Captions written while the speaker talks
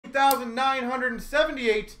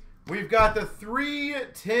14,978. We've got the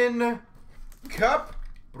 3-tin cup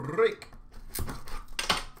break.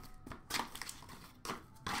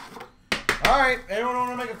 All right, anyone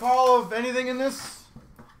want to make a call of anything in this?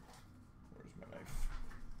 Where's my knife?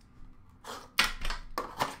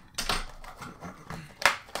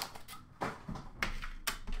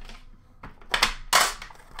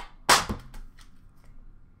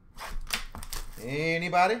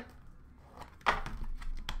 Anybody?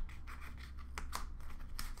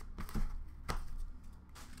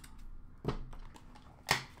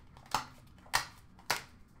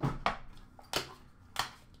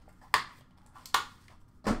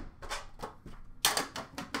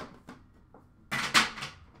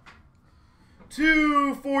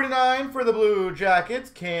 $2.49 for the Blue Jackets,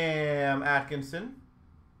 Cam Atkinson.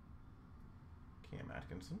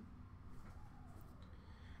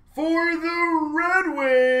 For the Red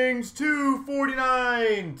Wings,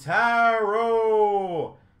 $2.49,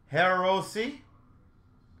 Taro Hirose.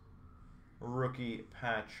 Rookie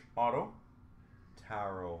patch auto,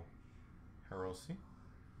 Taro Hirose.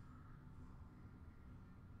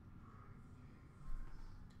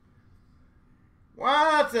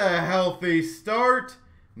 Wow, that's a healthy start.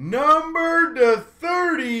 Number to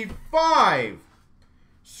 35.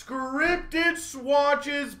 Scripted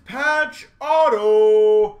swatches patch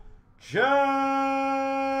auto,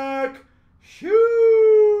 Jack Hughes.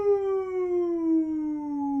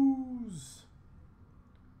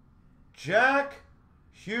 Jack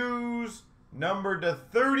Hughes, number to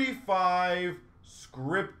 35,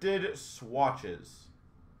 scripted swatches.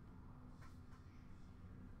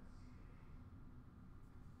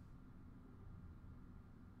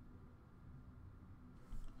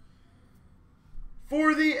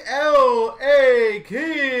 For the LA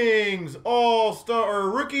Kings, All-Star or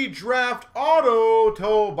Rookie Draft Auto,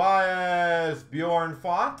 Tobias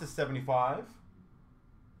Bjornfot to 75.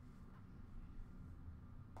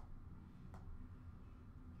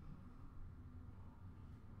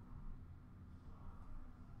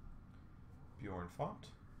 Bjornfot.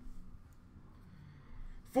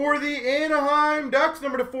 For the Anaheim Ducks,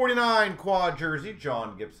 number to 49, quad jersey,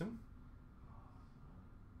 John Gibson.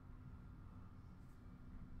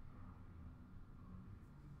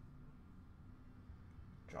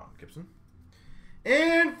 Gibson.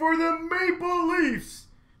 And for the Maple Leafs,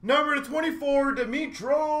 number to 24,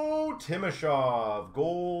 Dmytro Timashov,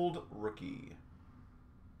 gold rookie.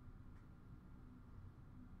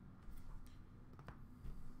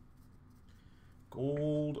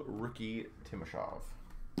 Gold rookie Timashov.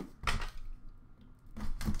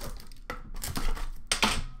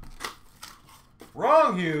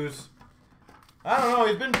 Wrong, Hughes. I don't know.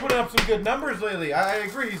 He's been putting up some good numbers lately. I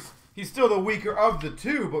agree. He's still the weaker of the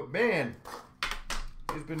two, but man,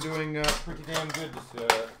 he's been doing pretty damn good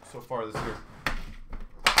so far this year.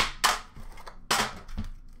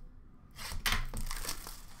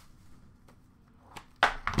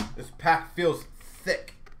 This pack feels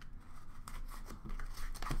thick.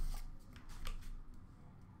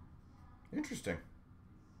 Interesting.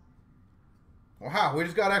 Wow, we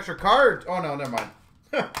just got extra cards. Oh no, never mind.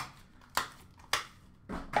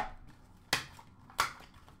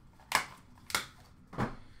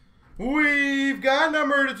 We've got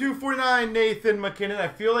number to 249, Nathan McKinnon. I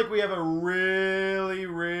feel like we have a really,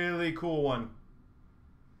 really cool one.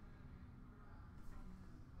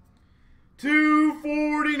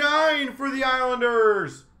 249 for the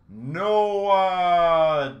Islanders,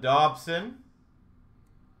 Noah Dobson.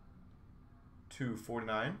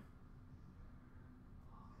 249.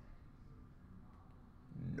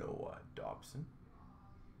 Noah Dobson.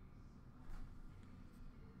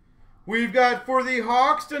 We've got for the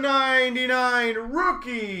Hawks to 99,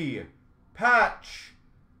 rookie patch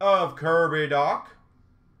of Kirby Dach.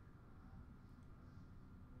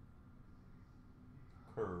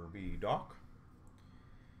 Kirby Dach.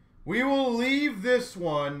 We will leave this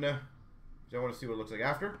one. I want to see what it looks like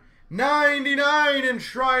after. 99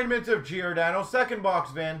 enshrinement of Giordano. Second box,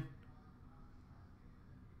 Van.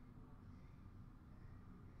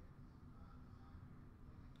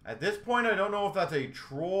 At this point, I don't know if that's a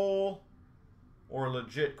troll or a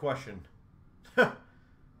legit question. I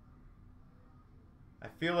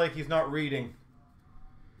feel like he's not reading.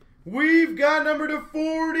 We've got number to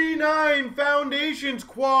 49, Foundations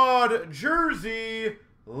quad jersey,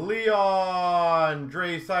 Leon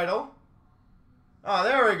Draisaitl. Ah,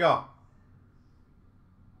 there we go.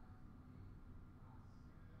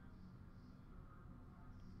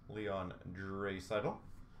 Leon Draisaitl,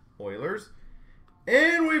 Oilers.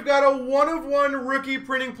 And we've got a 1/1 rookie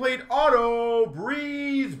printing plate auto,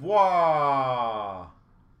 Brisebois,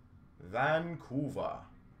 Vancouver.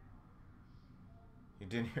 You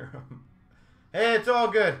didn't hear him. Hey, it's all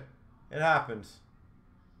good. It happens.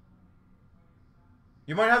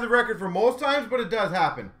 You might have the record for most times, but it does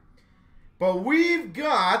happen. But we've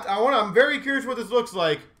got, I'm very curious what this looks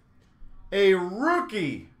like. A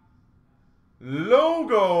rookie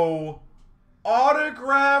logo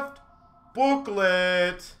autographed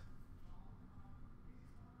booklet.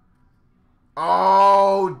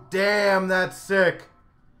 Oh, damn, that's sick.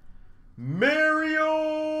 Mario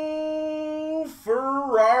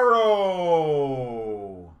Ferraro.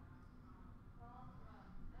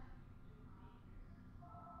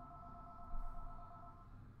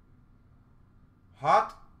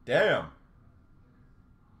 Hot damn.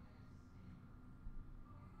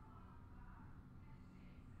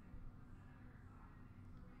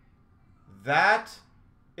 That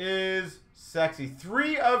is sexy.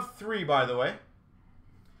 3 of 3, by the way.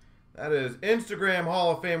 That is Instagram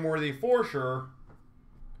Hall of Fame worthy for sure.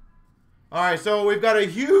 Alright, so we've got a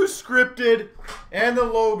Hughes scripted and the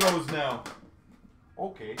logos now.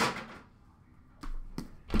 Okay.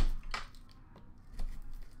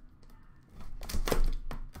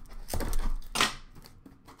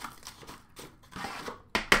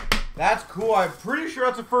 That's cool. I'm pretty sure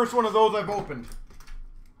that's the first one of those I've opened.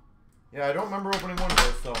 Yeah, I don't remember opening one of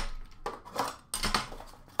those, so.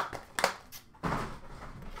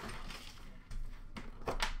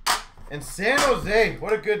 And San Jose,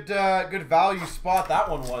 what a good good value spot that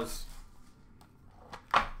one was.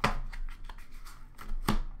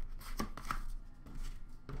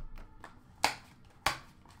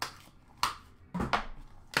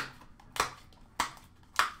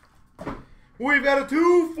 We've got a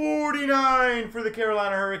 249 for the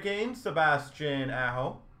Carolina Hurricanes, Sebastian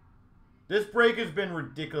Aho. This break has been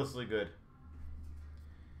ridiculously good.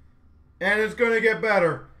 And it's going to get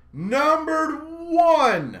better. Numbered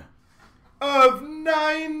 1 of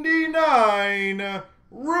 99,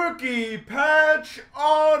 rookie patch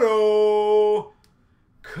auto,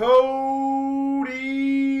 Cody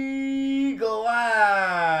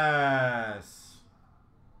Glass.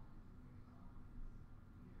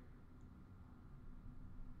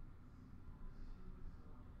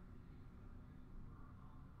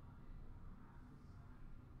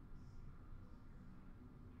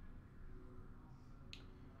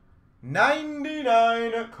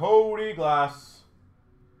 $99 Cody Glass.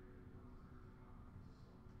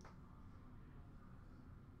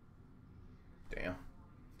 Damn.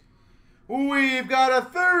 We've got a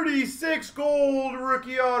 36 gold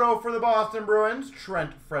rookie auto for the Boston Bruins,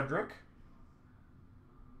 Trent Frederick.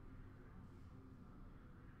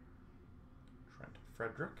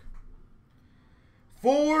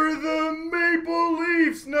 For the Maple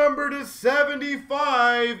Leafs, number to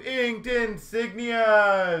 75, inked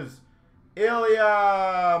insignias,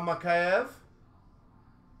 Ilya Mikheyev.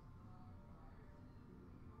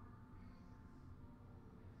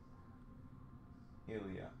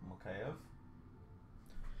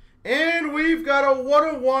 And we've got a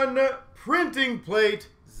 101 printing plate,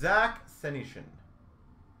 Zach Senyshyn,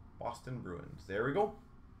 Boston Bruins. There we go.